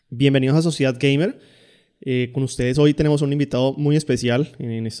Bienvenidos a Sociedad Gamer. Con ustedes hoy tenemos un invitado muy especial.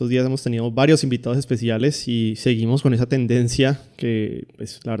 En estos días hemos tenido varios invitados especiales y seguimos con esa tendencia que,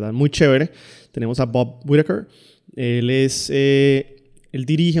 pues, la verdad, muy chévere. Tenemos a Bob Whitaker. Él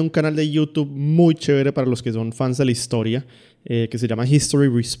dirige un canal de YouTube muy chévere para los que son fans de la historia, que se llama History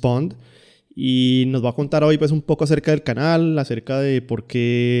Respond. Y nos va a contar hoy pues un poco acerca del canal, acerca de por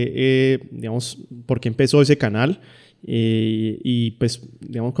qué empezó ese canal y pues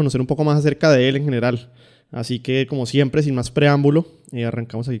digamos conocer un poco más acerca de él en general. Así que como siempre, sin más preámbulo,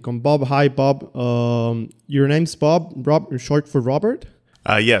 arrancamos aquí con Bob. Hi Bob, your name's Bob, short for Robert?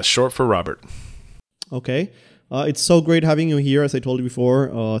 Yes, short for Robert. Okay. It's so great having you here, as I told you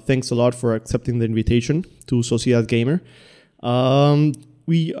before. Thanks a lot for accepting the invitation to Sociedad Gamer.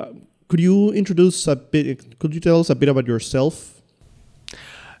 Could you tell us a bit about yourself?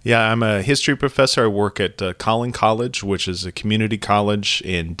 Yeah, I'm a history professor. I work at Collin College, which is a community college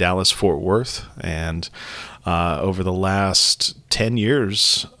in Dallas-Fort Worth. And over the last 10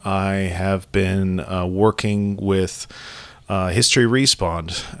 years, I have been working with History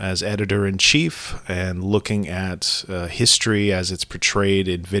Respond as editor-in-chief and looking at history as it's portrayed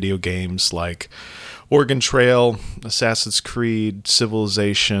in video games like Oregon Trail, Assassin's Creed,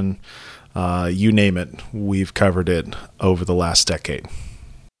 Civilization, you name it. We've covered it over the last decade.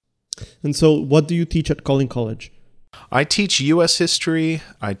 And so what do you teach at Collin College? I teach U.S. history,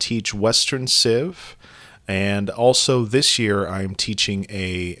 I teach Western Civ, and also this year I'm teaching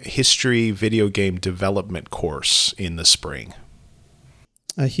a history video game development course in the spring.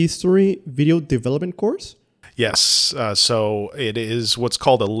 A history video development course? Yes, so it is what's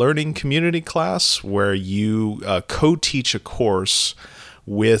called a learning community class where you co-teach a course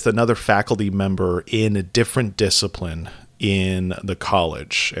with another faculty member in a different discipline in the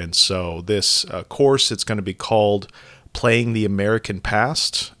college. And so this course, it's going to be called Playing the American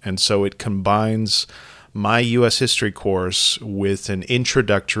Past. And so it combines my U.S. history course with an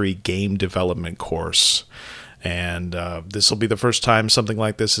introductory game development course. And this will be the first time something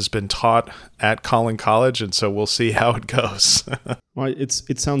like this has been taught at Collin College, and so we'll see how it goes. Well,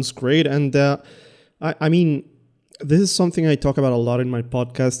 it sounds great, and I mean, this is something I talk about a lot in my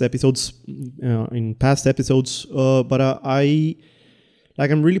podcast episodes, in past episodes. But I'm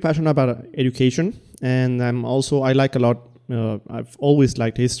really passionate about education, and I like a lot. I've always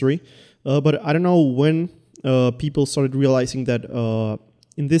liked history, but I don't know when people started realizing that.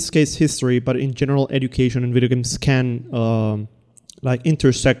 In this case, history, but in general, education and video games can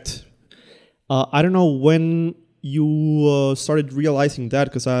intersect. I don't know when you started realizing that,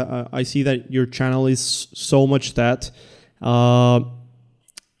 because I see that your channel is so much that. I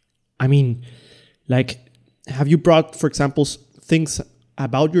mean, have you brought, for example, things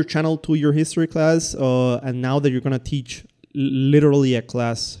about your channel to your history class, and now that you're going to teach literally a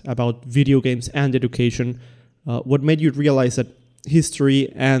class about video games and education, what made you realize that history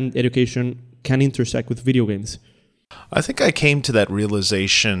and education can intersect with video games? I think I came to that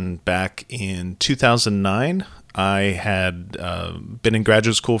realization back in 2009. I had been in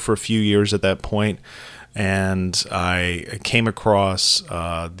graduate school for a few years at that point, and I came across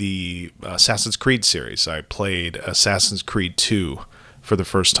the Assassin's Creed series. I played Assassin's Creed 2 for the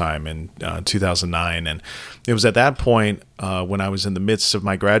first time in 2009, and it was at that point when I was in the midst of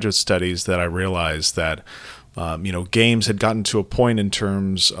my graduate studies that I realized that games had gotten to a point in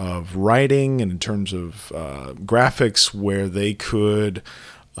terms of writing and in terms of graphics where they could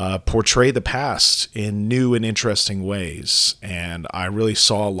portray the past in new and interesting ways. And I really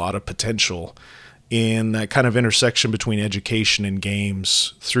saw a lot of potential in that kind of intersection between education and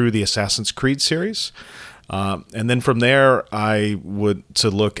games through the Assassin's Creed series. And then from there, I would to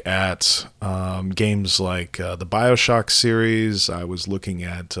look at games like the BioShock series. I was looking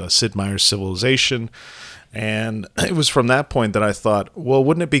at Sid Meier's Civilization. And it was from that point that I thought, well,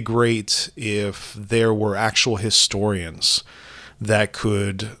 wouldn't it be great if there were actual historians that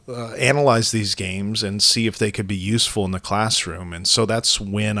could analyze these games and see if they could be useful in the classroom? And so that's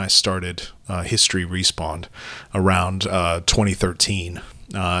when I started History Respawn around 2013.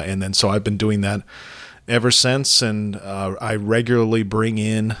 And then so I've been doing that ever since, and I regularly bring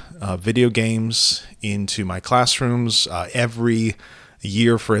in video games into my classrooms. Every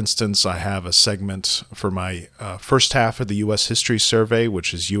year, for instance, I have a segment for my first half of the U.S. History Survey,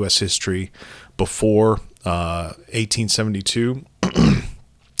 which is U.S. history before 1872,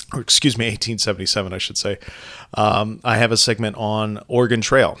 or excuse me, 1877, I should say. I have a segment on Oregon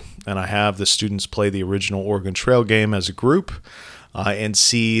Trail, and I have the students play the original Oregon Trail game as a group and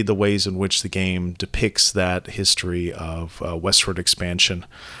see the ways in which the game depicts that history of westward expansion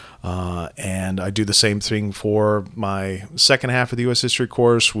And I do the same thing for my second half of the U.S. history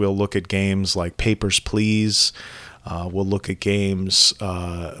course. We'll look at games like Papers, Please. We'll look at games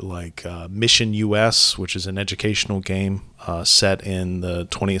like Mission US, which is an educational game set in the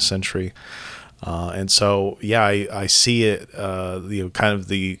 20th century. And so, yeah, I see it, kind of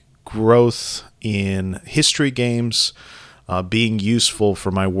the growth in history games being useful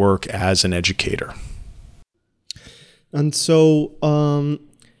for my work as an educator. And so,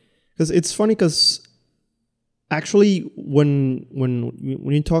 because it's funny, because actually, when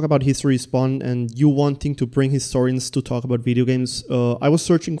you talk about History Respawn and you wanting to bring historians to talk about video games, I was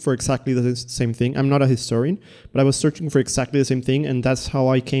searching for exactly the same thing. I'm not a historian, but I was searching for exactly the same thing, and that's how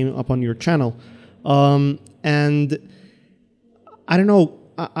I came upon your channel. And I don't know.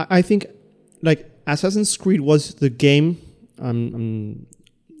 I think like Assassin's Creed was the game,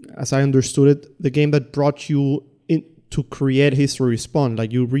 as I understood it, the game that brought you in to create History Respawn.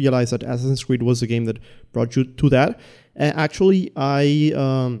 Like, you realized that Assassin's Creed was the game that brought you to that. Actually, I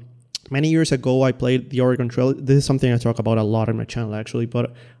many years ago I played the Oregon Trail. This is something I talk about a lot on my channel, actually.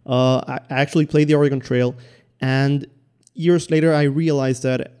 But I actually played the Oregon Trail, and years later I realized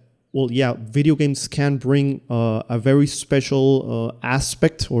that, well, yeah, video games can bring a very special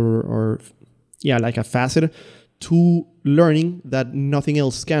aspect or like a facet to learning that nothing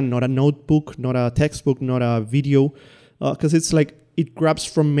else can. Not a notebook, not a textbook, not a video, because it's like it grabs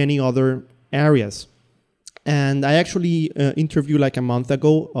from many other areas. And I actually interviewed like a month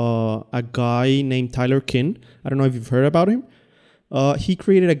ago a guy named Tyler Kinn. I don't know if you've heard about him. He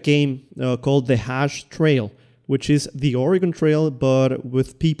created a game called The Hash Trail, which is the Oregon Trail, but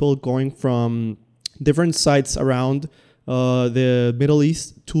with people going from different sites around the Middle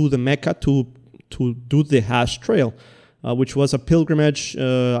East to the Mecca to do the Hash Trail, which was a pilgrimage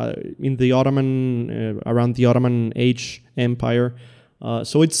in the Ottoman around the Ottoman Age Empire.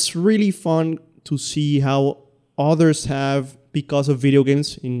 So it's really fun to see how others have, because of video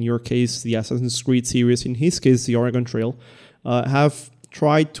games, in your case the Assassin's Creed series, in his case the Oregon Trail, have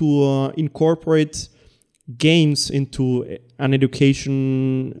tried to incorporate games into an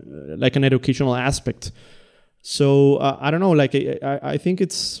education, like an educational aspect. So I don't know, like I think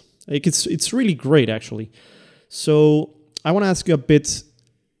it's really great, actually. So I want to ask you a bit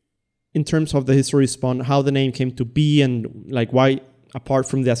in terms of the History Respawn, how the name came to be, and like why, apart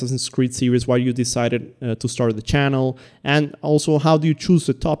from the Assassin's Creed series, why you decided to start the channel, and also how do you choose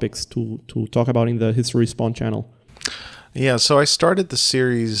the topics to talk about in the History Respawn channel? Yeah, so I started the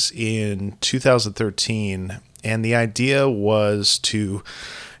series in 2013, and the idea was to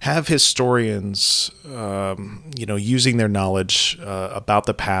have historians, using their knowledge about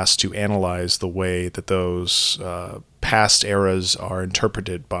the past to analyze the way that those past eras are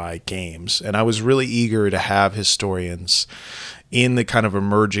interpreted by games. And I was really eager to have historians in the kind of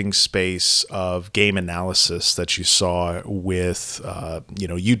emerging space of game analysis that you saw with,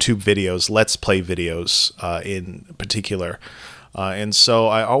 YouTube videos, Let's Play videos in particular. And so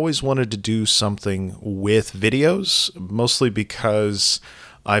I always wanted to do something with videos, mostly because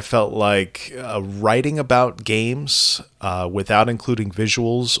I felt like writing about games without including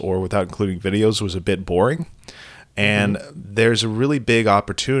visuals or without including videos was a bit boring. And there's a really big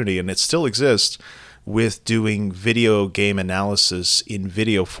opportunity, and it still exists, with doing video game analysis in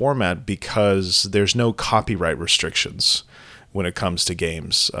video format, because there's no copyright restrictions when it comes to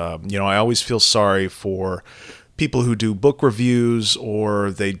games. I always feel sorry for people who do book reviews,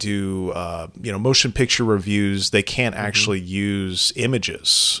 or they do motion picture reviews. They can't actually use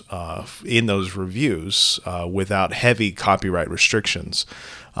images in those reviews without heavy copyright restrictions.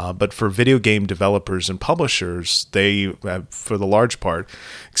 But for video game developers and publishers, they, for the large part,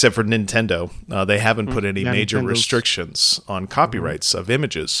 except for Nintendo, they haven't put any major restrictions on copyrights of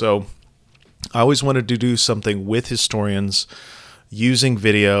images. So I always wanted to do something with historians using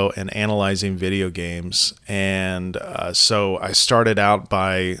video and analyzing video games. And so I started out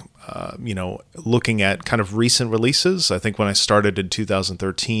by looking at kind of recent releases. I think when I started in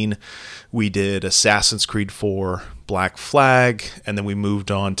 2013, we did Assassin's Creed 4, Black Flag, and then we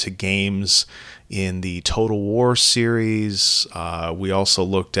moved on to games in the Total War series. We also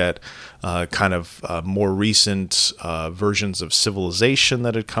looked at more recent versions of Civilization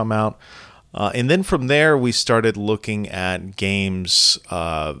that had come out. And then from there, we started looking at games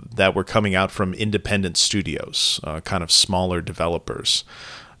that were coming out from independent studios, kind of smaller developers.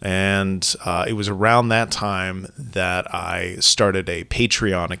 And it was around that time that I started a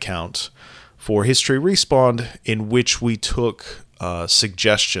Patreon account for History Respawn, in which we took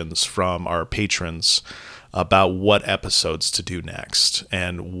suggestions from our patrons about what episodes to do next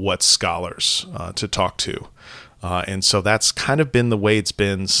and what scholars to talk to. And so that's kind of been the way it's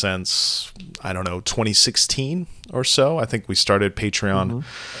been since, I don't know, 2016 or so. I think we started Patreon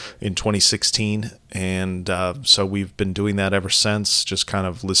in 2016. And so we've been doing that ever since, just kind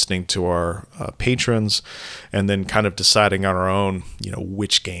of listening to our patrons and then kind of deciding on our own,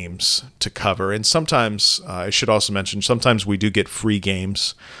 which games to cover. And sometimes, I should also mention, sometimes we do get free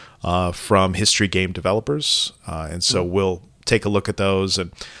games from history game developers. And so we'll take a look at those,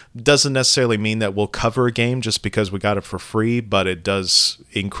 and doesn't necessarily mean that we'll cover a game just because we got it for free, but it does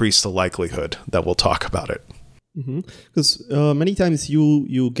increase the likelihood that we'll talk about it. Because many times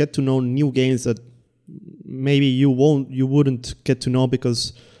you get to know new games that maybe you wouldn't get to know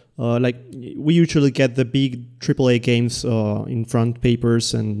because like we usually get the big AAA games in front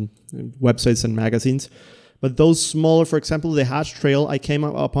papers and websites and magazines. But those smaller, for example, the Hash Trail, I came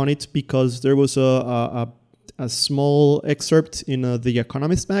upon it because there was a small excerpt in The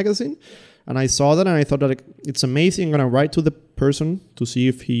Economist magazine, and I saw that and I thought that it's amazing. I'm gonna write to the person to see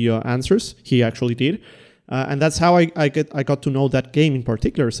if he answers. He actually did, and that's how I got to know that game in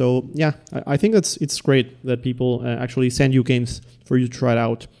particular. So yeah, I think it's great that people actually send you games for you to try it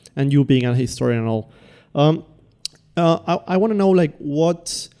out, and you being a historian and all. I want to know like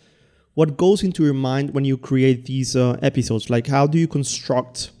what goes into your mind when you create these episodes. Like, how do you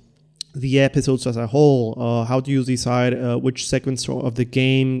construct the episodes as a whole? How do you decide which segments of the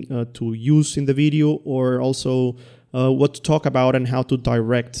game to use in the video, or also what to talk about and how to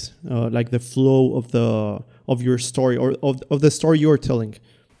direct like the flow of your story or of the story you're telling?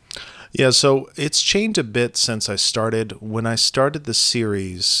 Yeah, so it's changed a bit since I started. When I started the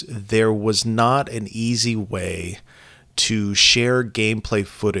series, there was not an easy way to share gameplay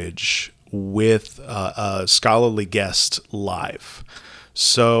footage with a scholarly guest live.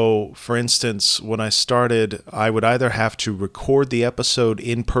 So, for instance, when I started, I would either have to record the episode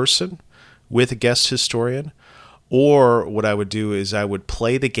in person with a guest historian, or what I would do is I would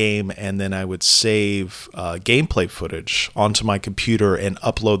play the game and then I would save gameplay footage onto my computer and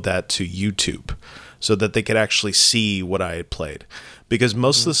upload that to YouTube so that they could actually see what I had played. Because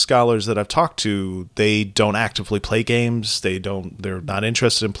most of the scholars that I've talked to, they don't actively play games, they're not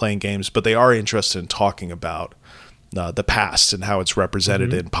interested in playing games, but they are interested in talking about the past and how it's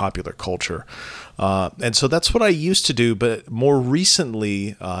represented in popular culture. And so that's what I used to do. But more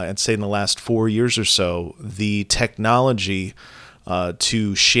recently, I'd say in the last 4 years or so, the technology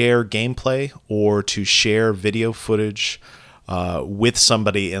to share gameplay or to share video footage with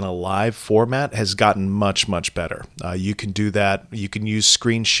somebody in a live format has gotten much, much better. You can do that. You can use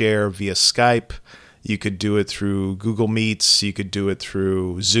screen share via Skype. You could do it through Google Meets. You could do it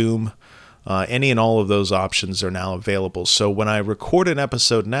through Zoom. Any and all of those options are now available. So when I record an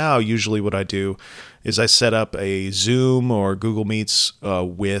episode now, usually what I do is I set up a Zoom or Google Meets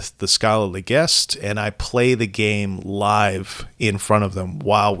with the scholarly guest, and I play the game live in front of them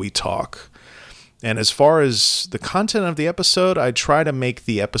while we talk. And as far as the content of the episode, I try to make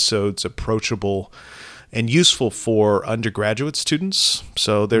the episodes approachable and useful for undergraduate students.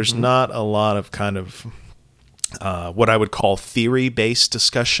 So there's not a lot of kind of what I would call theory-based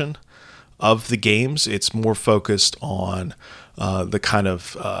discussion of the games. It's more focused on the kind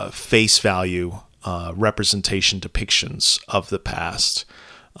of face value representation depictions of the past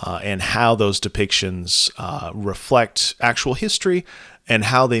and how those depictions reflect actual history and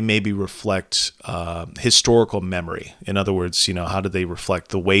how they maybe reflect historical memory. In other words, how do they reflect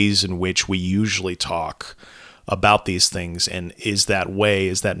the ways in which we usually talk about these things, and is that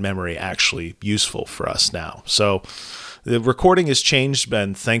memory actually useful for us now? So the recording has changed,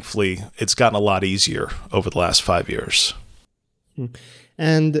 and thankfully it's gotten a lot easier over the last 5 years.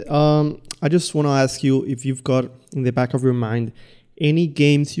 And I just want to ask you if you've got in the back of your mind any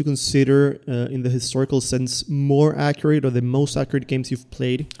games you consider in the historical sense more accurate or the most accurate games you've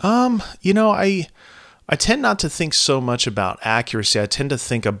played? I tend not to think so much about accuracy. I tend to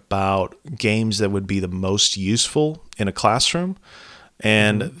think about games that would be the most useful in a classroom,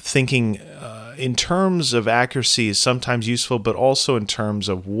 and thinking in terms of accuracy is sometimes useful, but also in terms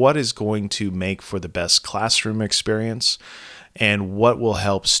of what is going to make for the best classroom experience and what will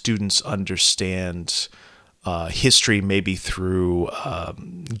help students understand history maybe through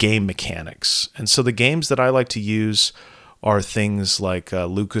game mechanics. And so the games that I like to use are things like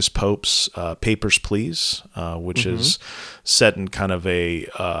Lucas Pope's Papers, Please, which is set in kind of a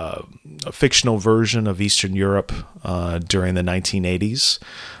fictional version of Eastern Europe during the 1980s.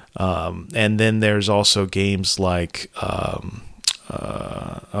 And then there's also games like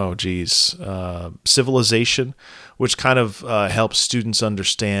Civilization, which kind of helps students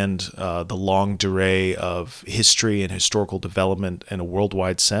understand the longue durée of history and historical development in a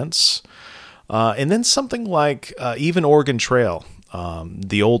worldwide sense. And then something like even Oregon Trail,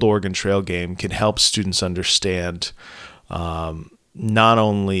 the old Oregon Trail game, can help students understand not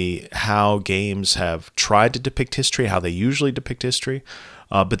only how games have tried to depict history, how they usually depict history,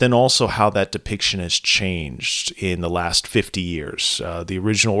 but then also how that depiction has changed in the last 50 years. The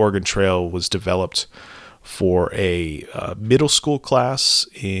original Oregon Trail was developed for a middle school class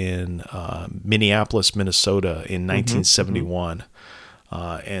in Minneapolis, Minnesota in 1971.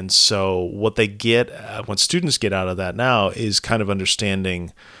 And so what students get out of that now is kind of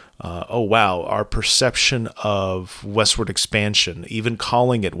understanding, oh, wow, our perception of westward expansion, even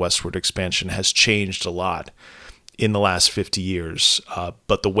calling it westward expansion, has changed a lot in the last 50 years.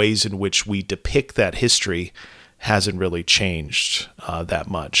 But the ways in which we depict that history hasn't really changed that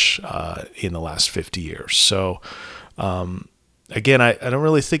much in the last 50 years. So, again, I don't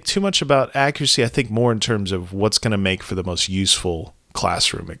really think too much about accuracy. I think more in terms of what's going to make for the most useful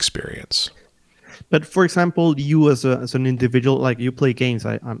classroom experience. But for example, you as an individual, like you play games.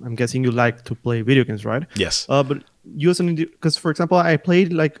 I'm guessing you like to play video games, right? Yes. But you as an because for example, I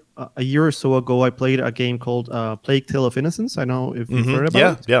played like a year or so ago. I played a game called Plague Tale of Innocence. I know if you've heard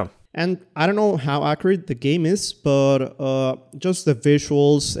about it. Yeah. And I don't know how accurate the game is, but just the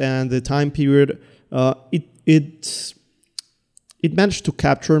visuals and the time period, it managed to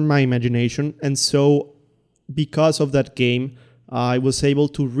capture my imagination. And so because of that game, I was able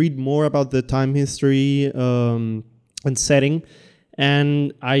to read more about the time history and setting.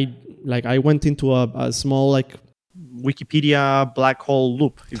 And I went into a small like Wikipedia black hole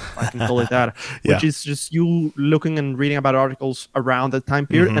loop, if I can call it that, which is just you looking and reading about articles around that time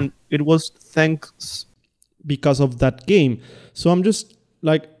period. And it was thanks because of that game. So I'm just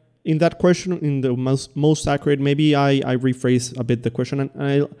like in that question, in the most accurate, maybe I rephrase a bit the question. And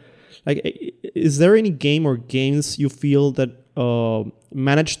I like, is there any game or games you feel that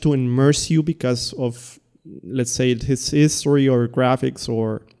managed to immerse you because of, let's say, his history or graphics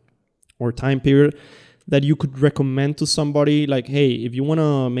or time period, that you could recommend to somebody? Like, hey, if you want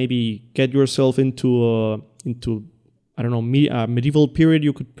to maybe get yourself into I don't know, medieval period,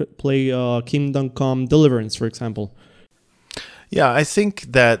 you could play Kingdom Come Deliverance, for example. Yeah, I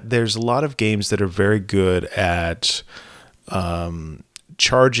think that there's a lot of games that are very good at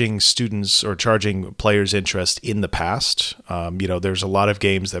charging students or charging players' interest in the past. There's a lot of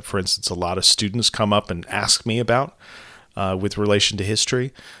games that, for instance, a lot of students come up and ask me about with relation to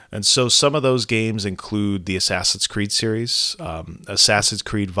history. And so some of those games include the Assassin's Creed series. Assassin's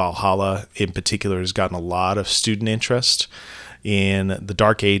Creed Valhalla in particular has gotten a lot of student interest in the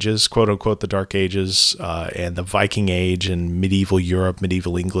Dark Ages, quote unquote, the Dark Ages, and the Viking Age and medieval Europe,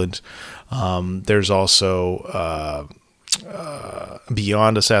 medieval England. There's also,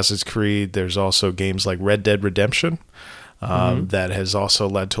 beyond Assassin's Creed, there's also games like Red Dead Redemption. That has also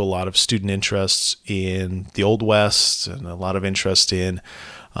led to a lot of student interests in the Old West and a lot of interest in,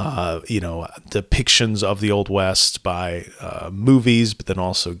 depictions of the Old West by movies, but then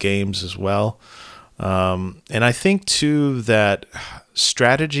also games as well. And I think, too, that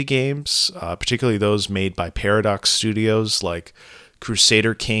strategy games, particularly those made by Paradox Studios, like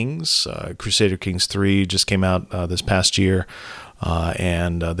Crusader Kings. Crusader Kings 3 just came out this past year.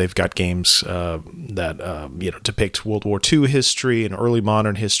 And they've got games that depict World War II history and early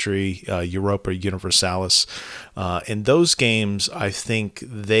modern history, Europa Universalis. And those games, I think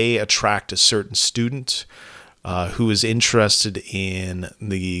they attract a certain student who is interested in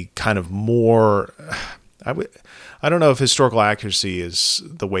the kind of more, I don't know if historical accuracy is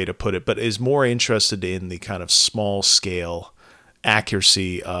the way to put it, but is more interested in the kind of small scale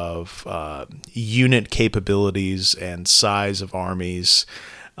accuracy of unit capabilities and size of armies.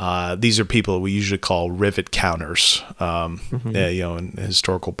 These are people we usually call rivet counters, in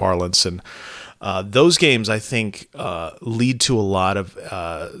historical parlance. And those games, I think, lead to a lot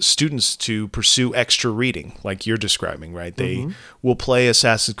of students to pursue extra reading, like you're describing, right? They will play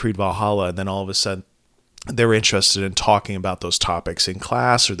Assassin's Creed Valhalla, and then all of a sudden they're interested in talking about those topics in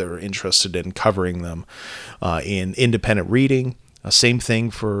class, or they're interested in covering them in independent reading. Same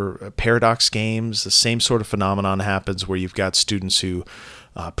thing for Paradox games. The same sort of phenomenon happens where you've got students who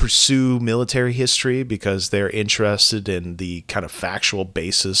pursue military history because they're interested in the kind of factual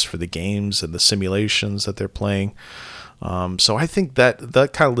basis for the games and the simulations that they're playing. So I think that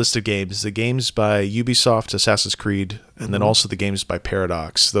kind of list of games, the games by Ubisoft, Assassin's Creed, and then also the games by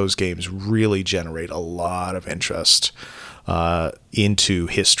Paradox, those games really generate a lot of interest into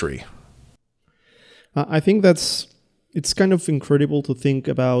history. I think it's kind of incredible to think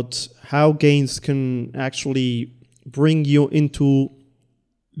about how games can actually bring you into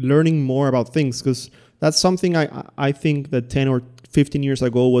learning more about things, because that's something I think that 10 or 15 years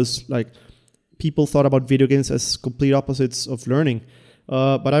ago was like people thought about video games as complete opposites of learning.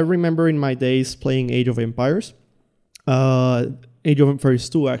 But I remember in my days playing Age of Empires, Age of Empires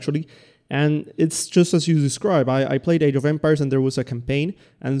 2 actually, and it's just as you describe. I played Age of Empires and there was a campaign,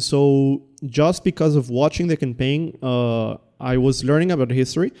 and so just because of watching the campaign, I was learning about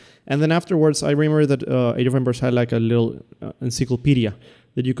history, and then afterwards I remember that Age of Empires had like a little encyclopedia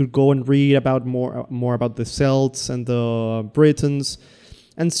that you could go and read about more about the Celts and the Britons,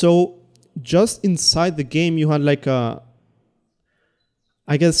 and so just inside the game you had like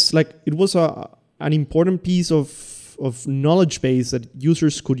I guess like it was an important piece of knowledge base that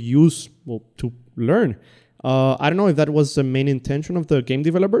users could use to learn. I don't know if that was the main intention of the game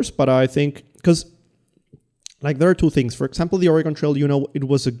developers, but I think because like there are two things. For example, the Oregon Trail, it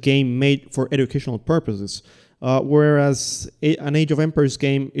was a game made for educational purposes, whereas an Age of Empires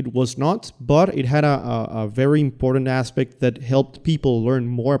game, it was not, but it had a very important aspect that helped people learn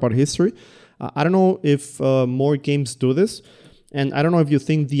more about history. I don't know if more games do this. And I don't know if you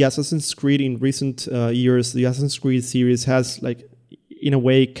think the Assassin's Creed in recent years, the Assassin's Creed series has, like, in a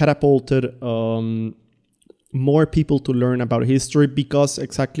way, catapulted more people to learn about history because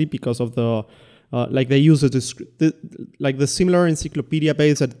of the like they use the similar encyclopedia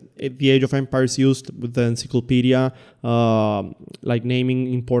base that the Age of Empires used with the encyclopedia, like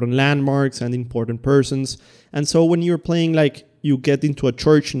naming important landmarks and important persons. And so when you're playing, like, you get into a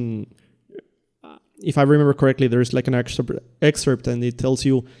church and if I remember correctly, there's like an excerpt and it tells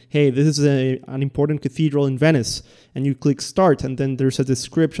you, hey, this is an important cathedral in Venice. And you click start and then there's a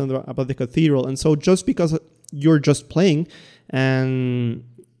description about the cathedral. And so just because you're just playing and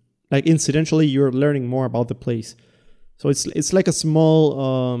like incidentally, you're learning more about the place. So it's like a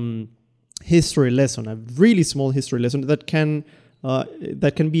small history lesson, a really small history lesson that can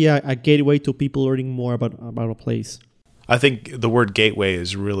be a gateway to people learning more about a place. I think the word gateway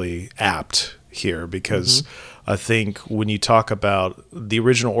is really apt here because I think when you talk about the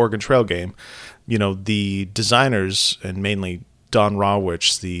original Oregon Trail game, the designers, and mainly Don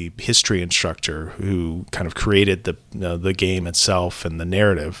Rawich, the history instructor who kind of created the game itself and the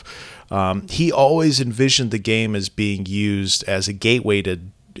narrative, he always envisioned the game as being used as a gateway to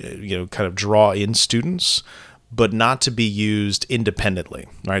kind of draw in students, but not to be used independently,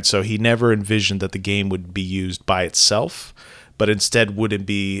 right? So he never envisioned that the game would be used by itself, but instead would it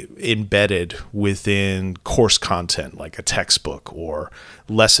be embedded within course content like a textbook or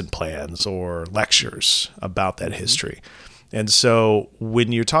lesson plans or lectures about that history. And so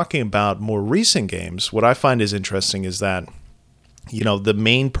when you're talking about more recent games, what I find is interesting is that, the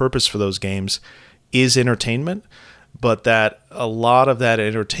main purpose for those games is entertainment, but that a lot of that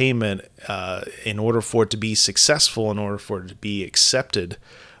entertainment, in order for it to be successful, in order for it to be accepted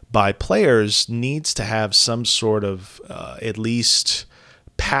by players, needs to have some sort of at least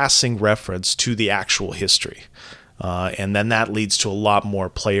passing reference to the actual history. And then that leads to a lot more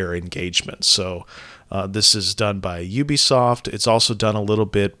player engagement. So this is done by Ubisoft. It's also done a little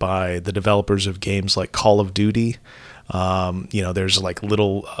bit by the developers of games like Call of Duty. There's like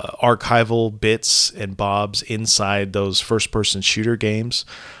little archival bits and bobs inside those first-person shooter games.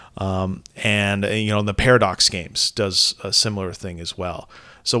 And the Paradox games does a similar thing as well.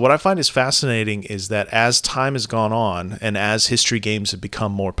 So what I find is fascinating is that as time has gone on and as history games have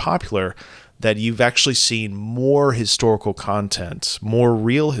become more popular, that you've actually seen more historical content, more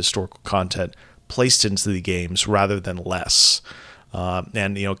real historical content placed into the games rather than less.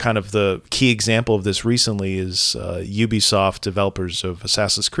 And kind of the key example of this recently is Ubisoft, developers of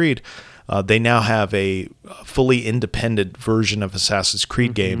Assassin's Creed. They now have a fully independent version of Assassin's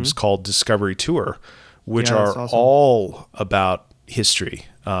Creed games called Discovery Tour, which are awesome. All about history,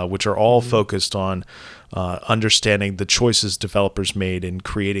 which are all focused on understanding the choices developers made in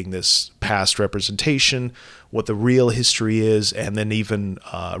creating this past representation, what the real history is, and then even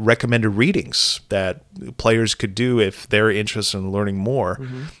recommended readings that players could do if they're interested in learning more.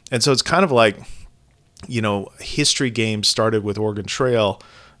 And so it's kind of like, history games started with Oregon Trail,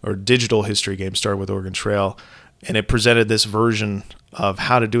 or digital history games started with Oregon Trail, and it presented this version of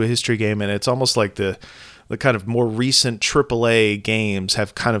how to do a history game, and it's almost like the kind of more recent AAA games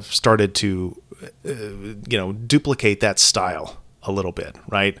have kind of started to, duplicate that style a little bit,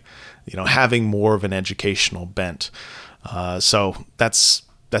 right? Having more of an educational bent. So that's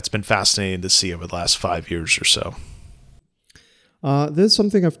been fascinating to see over the last 5 years or so. This is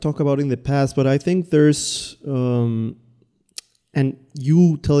something I've talked about in the past, but I think there's, and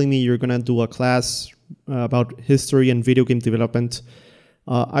you telling me you're going to do a class about history and video game development,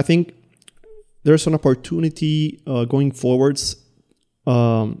 I think there's an opportunity going forwards.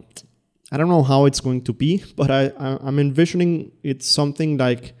 I don't know how it's going to be, but I'm envisioning it's something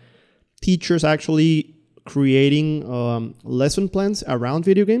like teachers actually creating lesson plans around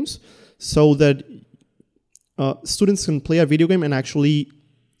video games so that students can play a video game and actually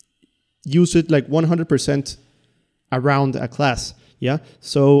use it like 100% around a class. Yeah.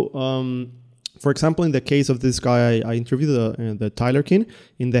 So, for example, in the case of this guy I interviewed, the Tyler King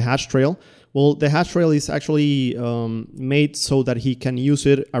in the Hatch Trail, well, the Hatch Trail is actually made so that he can use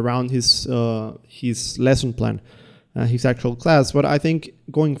it around his lesson plan, his actual class. But I think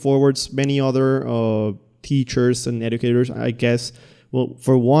going forwards, many other teachers and educators, I guess, well,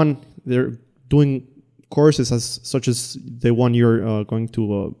 for one, they're doing courses such as the one you're going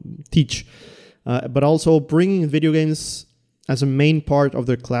to teach, but also bringing video games as a main part of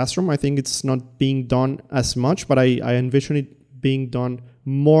the classroom. I think it's not being done as much, but I envision it being done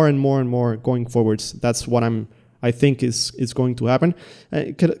more and more and more going forwards. That's what I think is going to happen.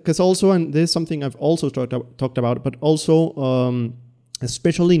 Because also, and this is something I've also talked about, but also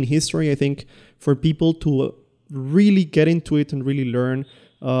especially in history, I think for people to really get into it and really learn,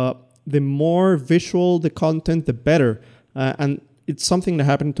 the more visual the content, the better. And it's something that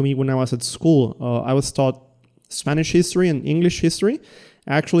happened to me when I was at school. I was taught Spanish history and English history.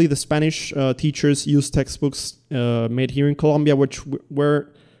 Actually, the Spanish teachers used textbooks made here in Colombia, which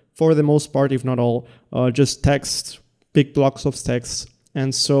were, for the most part, if not all, just text, big blocks of text.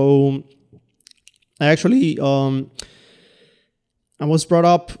 And so I actually I was brought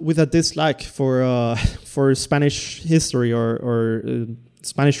up with a dislike for Spanish history or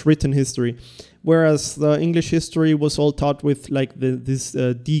Spanish written history, whereas the English history was all taught with like this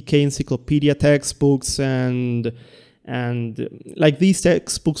DK encyclopedia textbooks and like these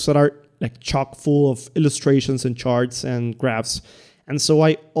textbooks that are like chock full of illustrations and charts and graphs. And so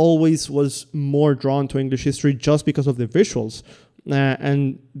I always was more drawn to English history just because of the visuals.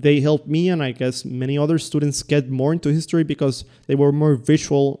 And they helped me, and I guess many other students, get more into history because they were more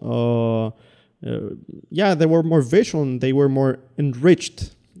visual. They were more visual and they were more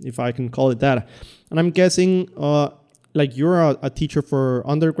enriched, if I can call it that. And I'm guessing, like you're a teacher for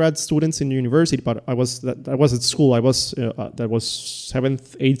undergrad students in university, but I was at school. I was that was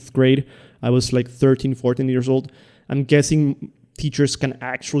 7th, 8th grade. I was like 13, 14 years old. I'm guessing teachers can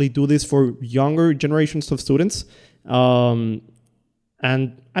actually do this for younger generations of students.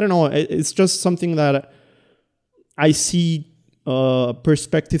 And I don't know, it's just something that I see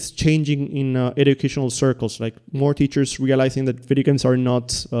perspectives changing in educational circles, like more teachers realizing that video games are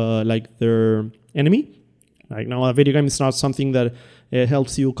not like their enemy. Like, no, a video game is not something that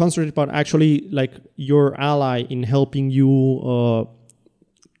helps you concentrate, but actually like your ally in helping you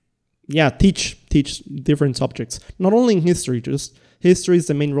teach different subjects. Not only in history, just history is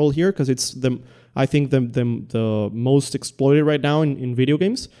the main role here because it's I think the most exploited right now in video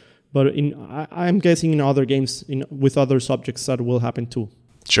games. But I'm guessing in other games with other subjects that will happen too.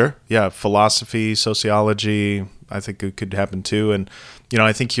 Sure. Yeah. Philosophy, sociology, I think it could happen too. And,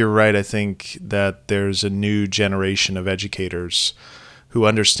 I think you're right. I think that there's a new generation of educators who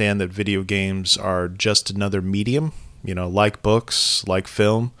understand that video games are just another medium, like books, like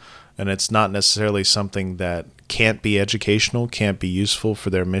film. And it's not necessarily something that can't be educational, can't be useful for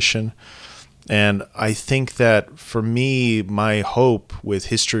their mission. And I think that for me, my hope with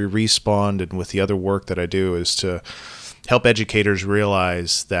History Respawned and with the other work that I do is to help educators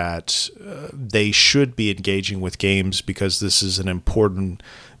realize that they should be engaging with games because this is an important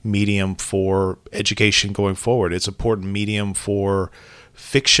medium for education going forward. It's an important medium for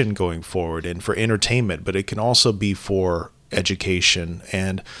fiction going forward and for entertainment, but it can also be for education.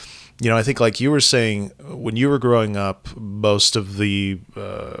 And I think like you were saying, when you were growing up, most of the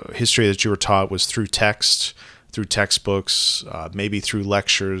history that you were taught was through text, through textbooks, maybe through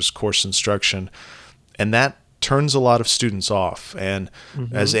lectures, course instruction. And that turns a lot of students off. And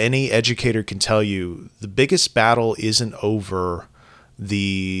as any educator can tell you, the biggest battle isn't over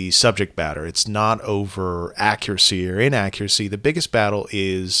the subject matter. It's not over accuracy or inaccuracy. The biggest battle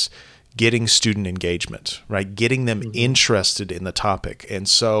is getting student engagement, right? Getting them interested in the topic. And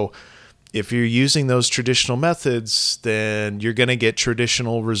so if you're using those traditional methods, then you're going to get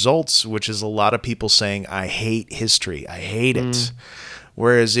traditional results, which is a lot of people saying, I hate history. I hate it.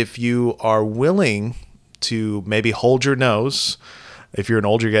 Whereas if you are willing to maybe hold your nose, if you're an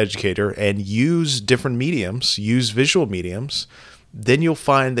older educator, and use different mediums, use visual mediums, then you'll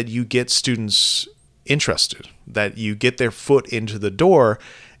find that you get students interested, that you get their foot into the door,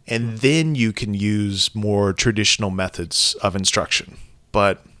 and then you can use more traditional methods of instruction.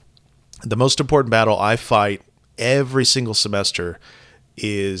 But the most important battle I fight every single semester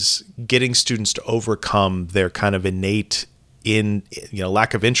is getting students to overcome their kind of innate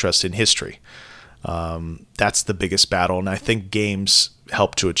lack of interest in history. That's the biggest battle, and I think games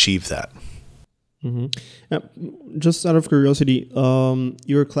help to achieve that. Mm-hmm. Just out of curiosity,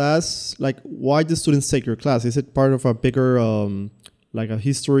 your class, like, why do students take your class? Is it part of a bigger, like a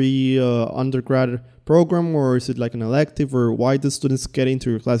history undergrad program, or is it like an elective, or why do students get into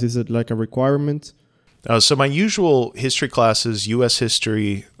your class? Is it like a requirement? So my usual history classes, U.S.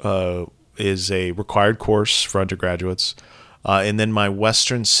 history is a required course for undergraduates. And then my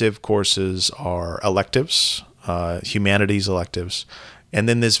Western Civ courses are electives, humanities electives. And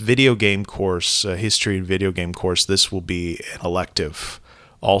then this video game course, history and video game course, this will be an elective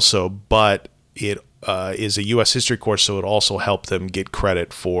also, but it is a U.S. history course, so it also help them get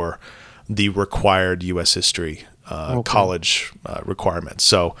credit for the required U.S. history college requirements.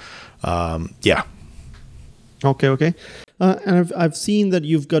 So, yeah. Okay. And I've seen that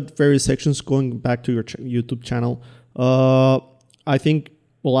you've got various sections going back to your YouTube channel. I think,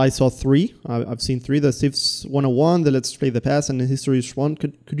 well, I saw 3. I've seen 3. The Civs 101, the Let's Play the Past, and the Histories 1.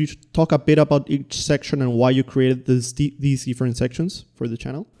 Could you talk a bit about each section and why you created these different sections for the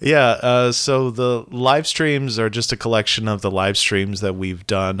channel? Yeah, so the live streams are just a collection of the live streams that we've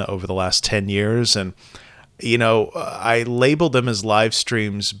done over the last 10 years. And, I label them as live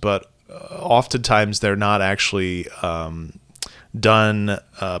streams, but oftentimes they're not actually done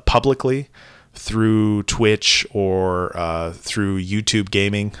publicly through Twitch or through YouTube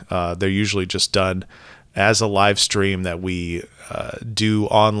gaming. They're usually just done as a live stream that we do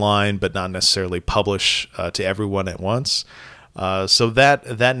online, but not necessarily publish to everyone at once. So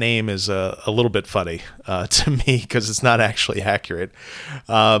that name is a little bit funny to me because it's not actually accurate.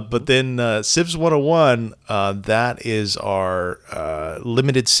 But then Civs 101, that is our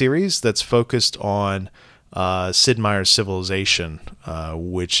limited series that's focused on Sid Meier's Civilization,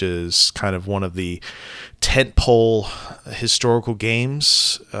 which is kind of one of the tentpole historical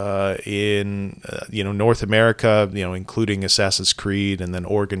games in North America, including Assassin's Creed and then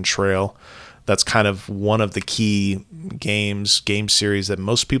Oregon Trail. That's kind of one of the key game series that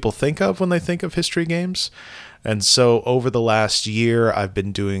most people think of when they think of history games. And so over the last year, I've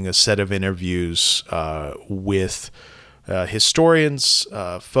been doing a set of interviews with historians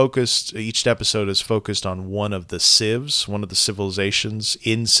focused. Each episode is focused on one of the civs, one of the civilizations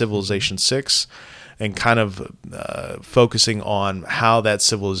in Civilization 6, and kind of focusing on how that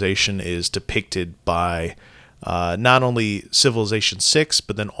civilization is depicted by not only Civilization 6,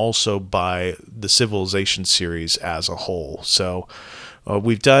 but then also by the Civilization series as a whole. So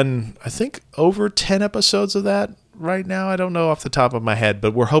we've done, I think, over 10 episodes of that right now. I don't know off the top of my head,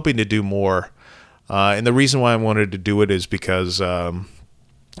 but we're hoping to do more. And the reason why I wanted to do it is because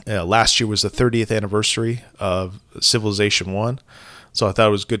last year was the 30th anniversary of Civilization 1. So I thought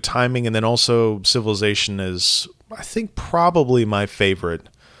it was good timing. And then also Civilization is, I think, probably my favorite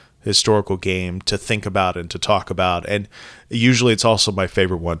historical game to think about and to talk about. And usually it's also my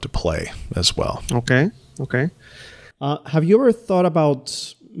favorite one to play as well. Okay. Have you ever thought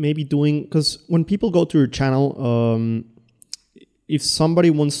about maybe doing, because when people go to your channel, if somebody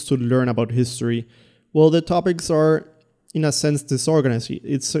wants to learn about history, well, the topics are, in a sense, disorganized.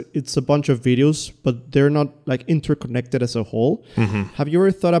 It's a bunch of videos, but they're not like interconnected as a whole. Mm-hmm. Have you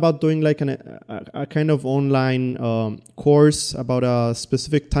ever thought about doing like a kind of online course about a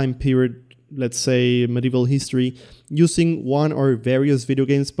specific time period, let's say medieval history, using one or various video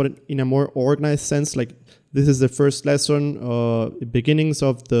games, but in a more organized sense? Like, this is the first lesson, beginnings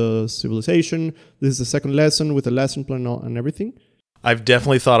of the civilization. This is the second lesson with a lesson plan and everything. I've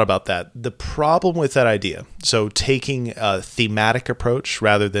definitely thought about that. The problem with that idea, so taking a thematic approach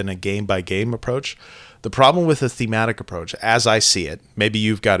rather than a game-by-game approach, the problem with a thematic approach, as I see it, maybe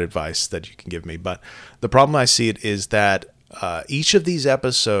you've got advice that you can give me, but the problem I see it is that each of these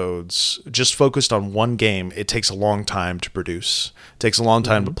episodes just focused on one game, it takes a long time to produce. It takes a long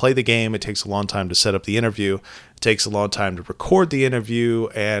time to play the game. It takes a long time to set up the interview. It takes a long time to record the interview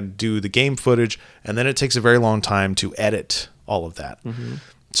and do the game footage. And then it takes a very long time to edit all of that. Mm-hmm.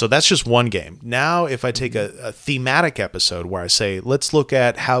 So that's just one game. Now, if I take a thematic episode where I say, let's look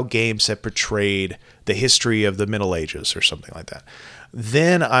at how games have portrayed the history of the Middle Ages or something like that,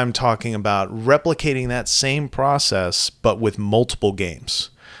 then I'm talking about replicating that same process, but with multiple games.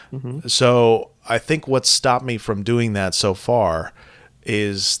 Mm-hmm. So I think what's stopped me from doing that so far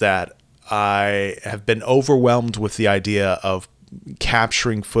is that I have been overwhelmed with the idea of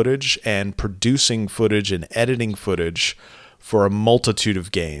capturing footage and producing footage and editing footage for a multitude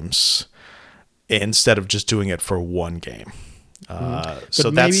of games instead of just doing it for one game. So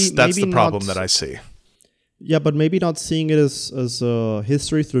that's the problem that I see. Yeah, but maybe not seeing it as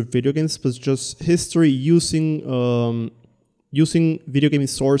history through video games, but just history using video game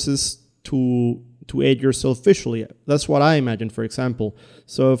sources to to aid yourself visually. That's what I imagine, for example.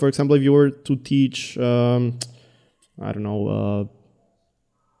 So, for example, if you were to teach, I don't know,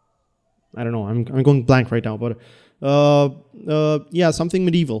 I'm going blank right now, but something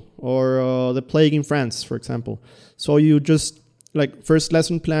medieval or the plague in France, for example. So you just like first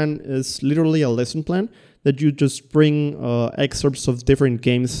lesson plan is literally a lesson plan that you just bring excerpts of different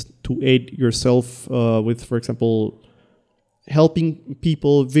games to aid yourself with, for example, helping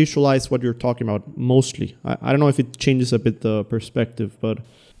people visualize what you're talking about mostly. I don't know if it changes a bit the perspective, but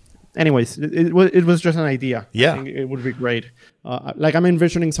anyways, it was just an idea. Yeah. I think it would be great. Like I'm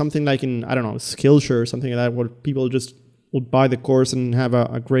envisioning something like in, I don't know, Skillshare or something like that, where people just would buy the course and have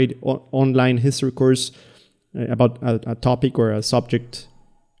a great online history course about a topic or a subject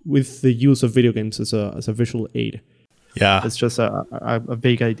with the use of video games as a visual aid. Yeah. It's just a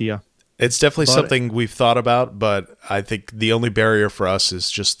vague idea. It's definitely something we've thought about, but I think the only barrier for us is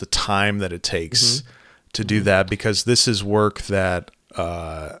just the time that it takes to do that, because this is work that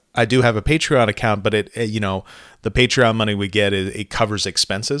I do have a Patreon account, but it the Patreon money we get, it covers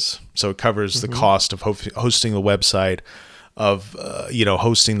expenses. So it covers the cost of hosting the website, of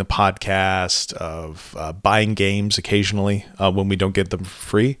hosting the podcast, of buying games occasionally when we don't get them for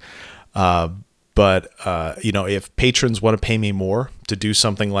free. But if patrons want to pay me more to do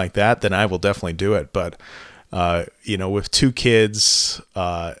something like that, then I will definitely do it. But with 2 kids,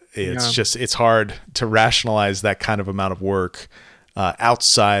 it's hard to rationalize that kind of amount of work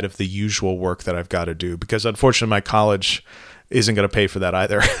outside of the usual work that I've got to do, because unfortunately my college isn't going to pay for that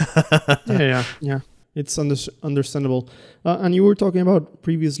either. Yeah. It's understandable. And you were talking about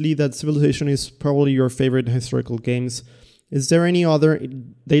previously that Civilization is probably your favorite historical games. Is there any other?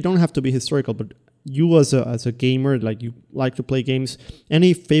 They don't have to be historical, but you as a gamer, like you like to play games.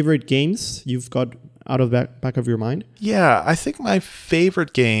 Any favorite games you've got out of the back of your mind? Yeah, I think my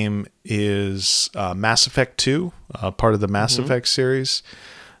favorite game is Mass Effect 2, part of the Mass Effect series.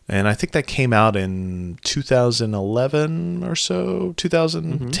 And I think that came out in 2011 or so,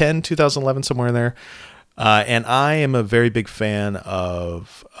 2010, 2011, somewhere in there. And I am a very big fan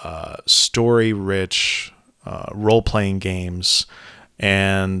of story-rich role-playing games.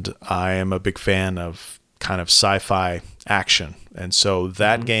 And I am a big fan of kind of sci-fi action. And so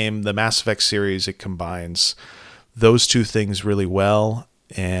that game, the Mass Effect series, it combines those two things really well.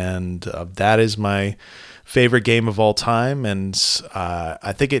 And that is my favorite game of all time. And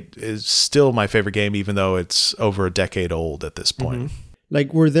I think it is still my favorite game, even though it's over a decade old at this point.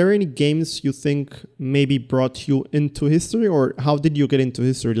 Like, were there any games you think maybe brought you into history, or how did you get into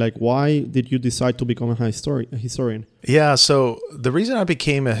history? Like, why did you decide to become a historian? Yeah, so the reason I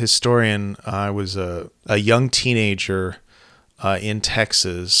became a historian, I was a young teenager in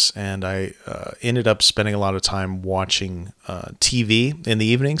Texas, and I ended up spending a lot of time watching TV in the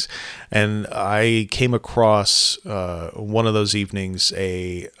evenings, and I came across one of those evenings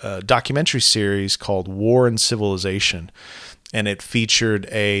a documentary series called War and Civilization. And it featured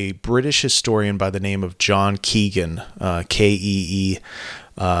a British historian by the name of John Keegan, Keeengan.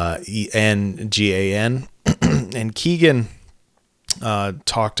 And Keegan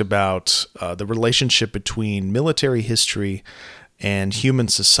talked about the relationship between military history and human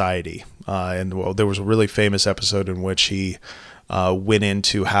society. And there was a really famous episode in which he went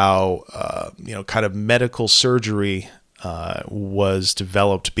into how kind of medical surgery was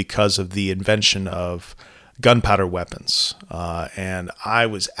developed because of the invention of gunpowder weapons. And I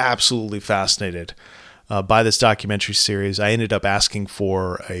was absolutely fascinated by this documentary series. I ended up asking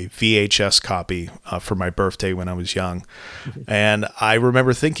for a VHS copy for my birthday when I was young. And I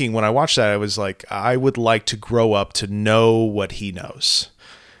remember thinking when I watched that, I was like, I would like to grow up to know what he knows.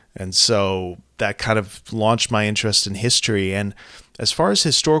 And so that kind of launched my interest in history. And as far as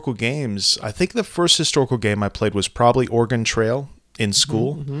historical games, I think the first historical game I played was probably Oregon Trail in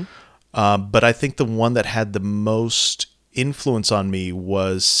school. But I think the one that had the most influence on me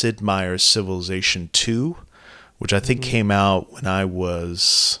was Sid Meier's Civilization 2, which I think came out when I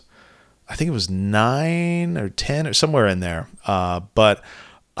think it was 9 or 10 or somewhere in there. But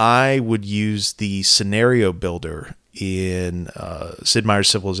I would use the scenario builder in Sid Meier's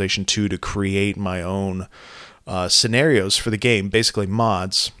Civilization 2 to create my own scenarios for the game, basically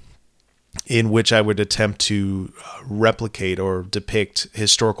mods, in which I would attempt to replicate or depict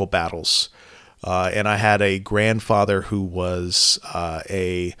historical battles. And I had a grandfather who was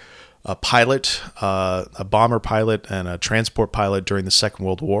a pilot, a bomber pilot and a transport pilot during the Second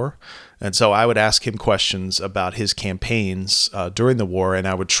World War. And so I would ask him questions about his campaigns during the war, and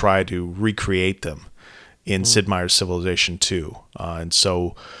I would try to recreate them in Sid Meier's Civilization 2. And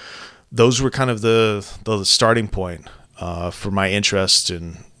so those were kind of the starting point for my interest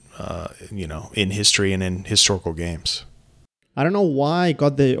in in history and in historical games. I don't know why I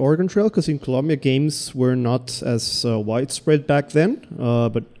got the Oregon Trail, because in Colombia games were not as widespread back then.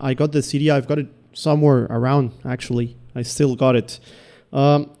 But I got the CD. I've got it somewhere around, actually. I still got it.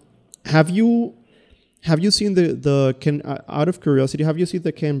 Have you seen the Ken? Out of curiosity, have you seen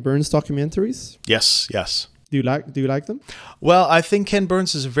the Ken Burns documentaries? Yes. Do you like them? Well, I think Ken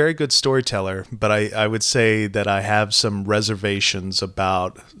Burns is a very good storyteller, but I would say that I have some reservations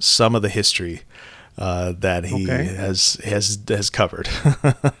about some of the history that he has covered.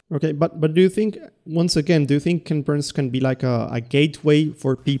 Okay, but do you think, once again, Ken Burns can be like a gateway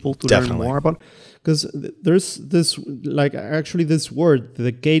for people to learn more about? Because there's this, like, actually this word,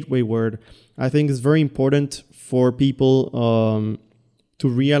 the gateway word, I think is very important for people to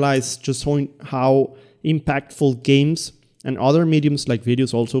realize just how impactful games and other mediums like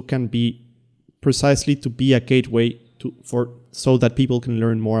videos also can be, precisely to be a gateway so that people can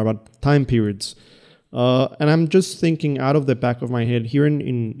learn more about time periods. And I'm just thinking out of the back of my head, here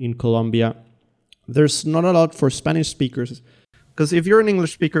in Colombia, there's not a lot for Spanish speakers. Because if you're an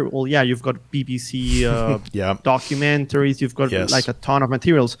English speaker, well, yeah, you've got BBC documentaries, you've got like a ton of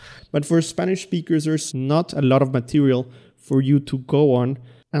materials. But for Spanish speakers, there's not a lot of material for you to go on.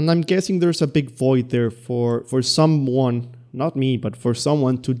 And I'm guessing there's a big void there for someone, not me, but for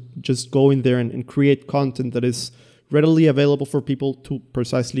someone to just go in there and create content that is readily available for people to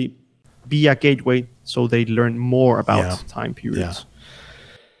precisely be a gateway so they learn more about time periods.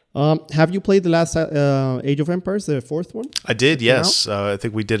 Have you played the last Age of Empires, the fourth one? I did, yes. I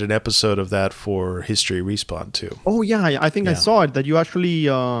think we did an episode of that for History Respawn too. Oh, yeah. I think I saw it, that you actually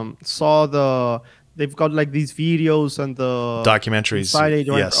saw they've got like these videos and the documentaries. Age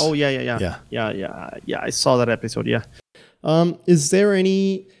of yes. Oh, yeah. I saw that episode, yeah. Is there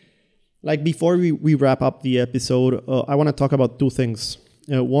any, like, before we wrap up the episode, I want to talk about two things.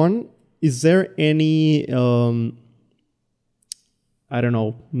 One, is there any, I don't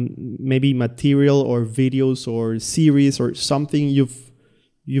know, maybe material or videos or series or something you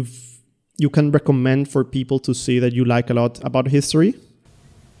can recommend for people to see that you like a lot about history?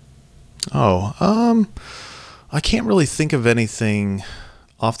 I can't really think of anything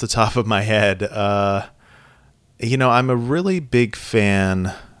off the top of my head. I'm a really big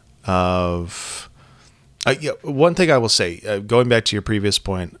fan of... one thing I will say, going back to your previous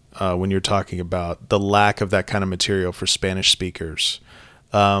point, when you're talking about the lack of that kind of material for Spanish speakers,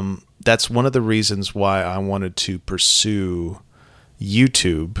 that's one of the reasons why I wanted to pursue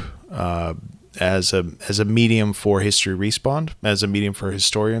YouTube as a medium for History Respawn, as a medium for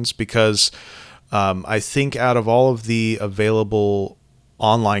historians, because I think out of all of the available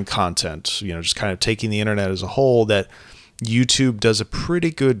online content, just kind of taking the internet as a whole, that YouTube does a pretty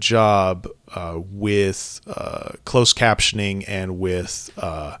good job with closed captioning and with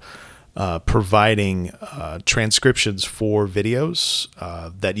providing transcriptions for videos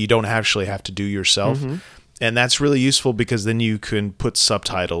that you don't actually have to do yourself. Mm-hmm. And that's really useful because then you can put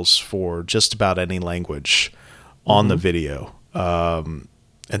subtitles for just about any language on the video. And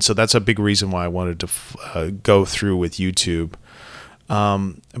so that's a big reason why I wanted to go through with YouTube.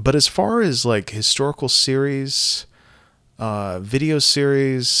 But as far as like historical series, video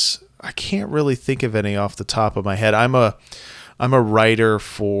series, I can't really think of any off the top of my head. I'm a writer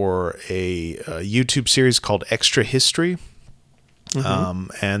for a YouTube series called Extra History,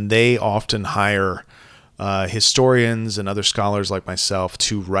 and they often hire historians and other scholars like myself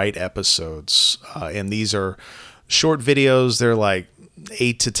to write episodes. And these are short videos. They're like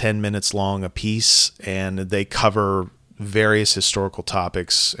 8 to 10 minutes long a piece, and they cover various historical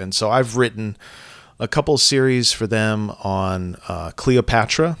topics. And so I've written a couple of series for them on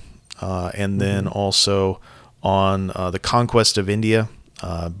Cleopatra, and then also on the conquest of India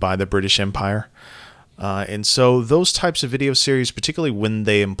by the British Empire. And so those types of video series, particularly when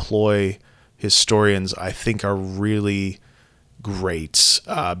they employ historians, I think are really great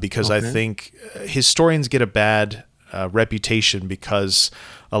because I think historians get a bad reputation because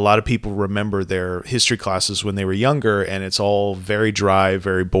a lot of people remember their history classes when they were younger, and it's all very dry,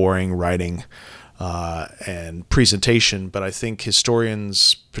 very boring writing and presentation. But I think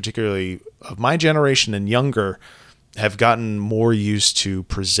historians, particularly of my generation and younger, have gotten more used to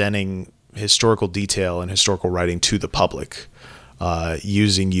presenting historical detail and historical writing to the public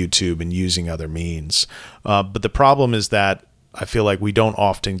using YouTube and using other means. But the problem is that I feel like we don't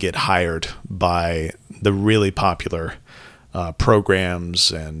often get hired by the really popular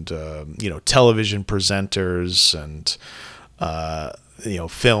programs and television presenters and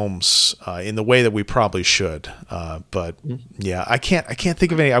films in the way that we probably should. But yeah, I can't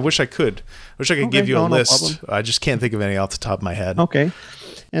think of any. I wish I could. I wish I could give you a list. I just can't think of any off the top of my head. Okay.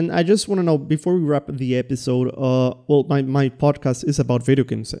 And I just want to know, before we wrap the episode, well, my podcast is about video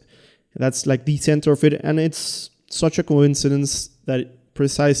games. That's like the center of it. And it's such a coincidence that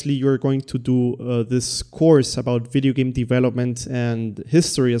precisely you're going to do this course about video game development and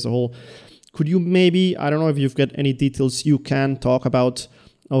history as a whole. Could you maybe, I don't know if you've got any details you can talk about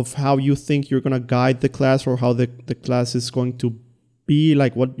of how you think you're going to guide the class, or how the class is going to be,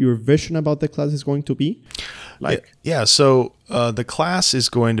 like what your vision about the class is going to be? Like, yeah, so the class is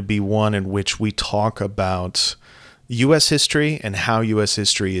going to be one in which we talk about U.S. history and how U.S.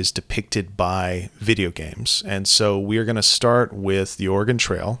 history is depicted by video games. And so we're going to start with the Oregon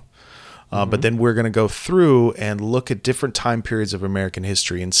Trail, but then we're going to go through and look at different time periods of American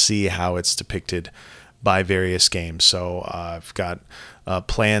history and see how it's depicted by various games. So I've got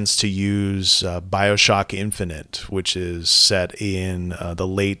plans to use BioShock Infinite, which is set in the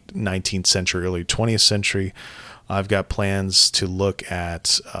late 19th century, early 20th century. I've got plans to look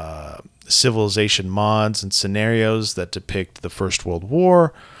at civilization mods and scenarios that depict the First World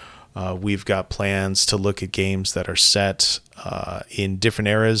War. We've got plans to look at games that are set in different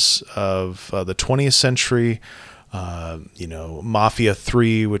eras of the 20th century. Mafia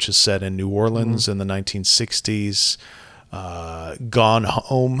 3, which is set in New Orleans in the 1960s. Gone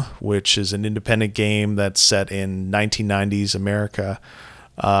Home, which is an independent game that's set in 1990s America.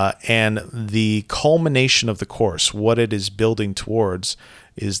 And the culmination of the course, what it is building towards,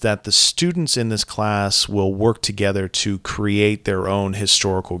 is that the students in this class will work together to create their own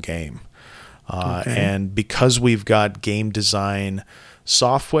historical game. And because we've got game design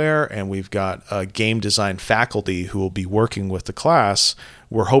software and we've got a game design faculty who will be working with the class,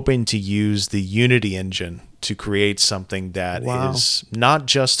 we're hoping to use the Unity engine to create something that is not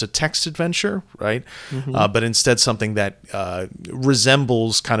just a text adventure, right? But instead something that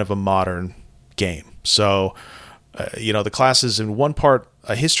resembles kind of a modern game. So, the class is in one part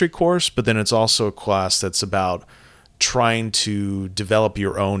a history course, but then it's also a class that's about trying to develop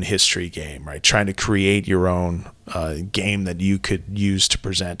your own history game, right? Trying to create your own game that you could use to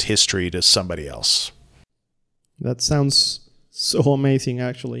present history to somebody else. That sounds so amazing,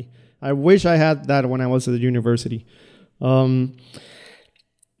 actually. I wish I had that when I was at the university. You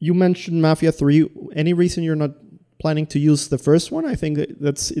mentioned Mafia 3. Any reason you're not planning to use the first one? I think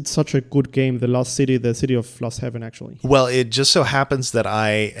it's such a good game, The Lost City, the City of Lost Heaven, actually. Well, it just so happens that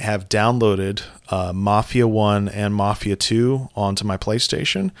I have downloaded Mafia 1 and Mafia 2 onto my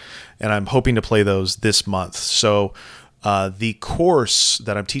PlayStation, and I'm hoping to play those this month. So the course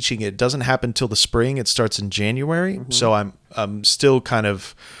that I'm teaching, it doesn't happen till the spring. It starts in January. So I'm still kind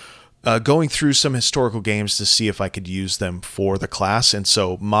of going through some historical games to see if I could use them for the class. And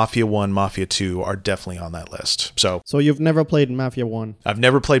so Mafia 1, Mafia 2 are definitely on that list. So you've never played Mafia 1? I've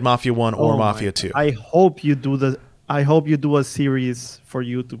never played Mafia 1 or Mafia 2. I hope you do a series for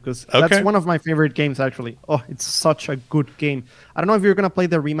YouTube, because that's one of my favorite games, actually. Oh, it's such a good game. I don't know if you're going to play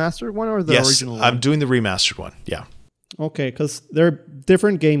the remastered one or the original one. I'm doing the remastered one. Yeah. Okay, because they're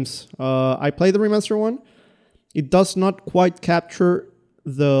different games. I played the remastered one. It does not quite capture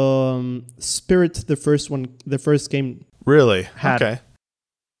the spirit the first game really had. Okay.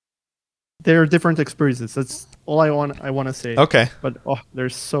 They're different experiences. That's all I want to say. Okay. But they're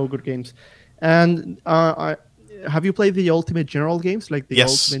so good games. And have you played the Ultimate General games, like the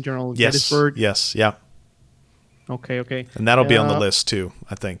Ultimate General Gettysburg? Yes. Yeah. Okay. And that'll be on the list too,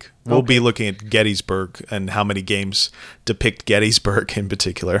 I think. We'll be looking at Gettysburg and how many games depict Gettysburg in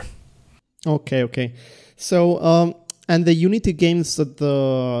particular. Okay. So, and the Unity games that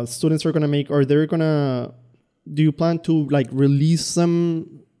the students are going to make, do you plan to like release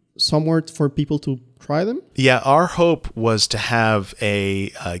them somewhere for people to try them? Yeah, our hope was to have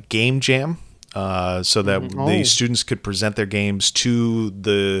a game jam so that the students could present their games to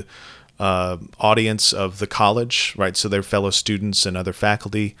the audience of the college, right? So their fellow students and other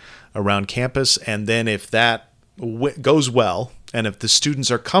faculty around campus. And then if that goes well, and if the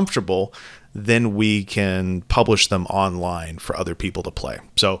students are comfortable, then we can publish them online for other people to play.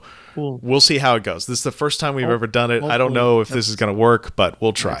 So we'll see how it goes. This is the first time we've ever done it. I don't know if this is going to work, but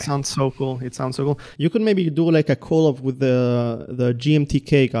we'll try. It sounds so cool. You could maybe do like a collab with the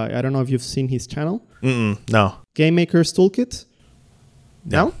GMTK guy. I don't know if you've seen his channel. No. Game Maker's Toolkit?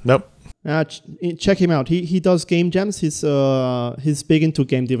 No? Nope. Check him out. He does game jams. He's big into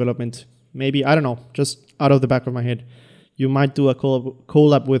game development. Maybe, I don't know, just out of the back of my head. You might do a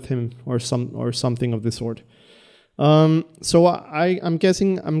collab with him or something of the sort. So I'm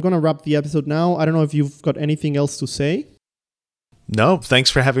guessing I'm going to wrap the episode now. I don't know if you've got anything else to say. No, thanks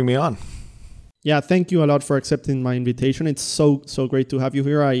for having me on. Yeah, thank you a lot for accepting my invitation. It's so great to have you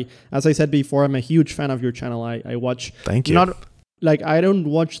here. As I said before, I'm a huge fan of your channel. I watch. Thank you. like I don't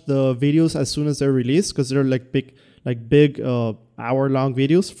watch the videos as soon as they're released because they're like big hour-long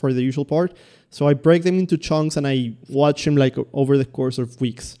videos for the usual part. So I break them into chunks and I watch them like over the course of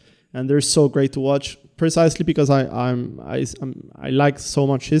weeks, and they're so great to watch precisely because I like so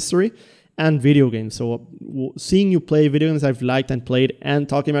much history and video games. So seeing you play video games I've liked and played and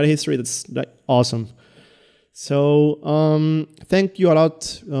talking about history, that's like awesome. So thank you a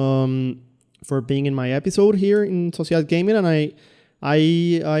lot for being in my episode here in Sociedad Gaming, and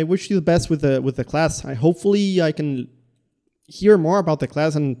I wish you the best with the class. Hopefully I can hear more about the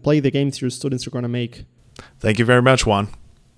class and play the games your students are going to make. Thank you very much, Juan.